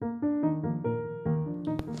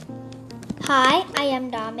Hi, I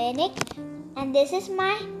am Dominic, and this is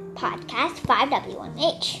my podcast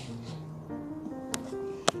 5W1H.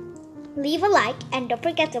 Leave a like and don't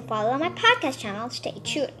forget to follow my podcast channel. Stay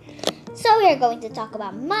tuned. So we are going to talk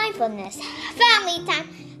about mindfulness, family time,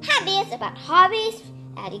 habits, about hobbies,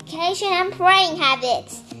 education, and praying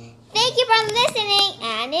habits. Thank you for listening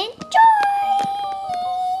and enjoy!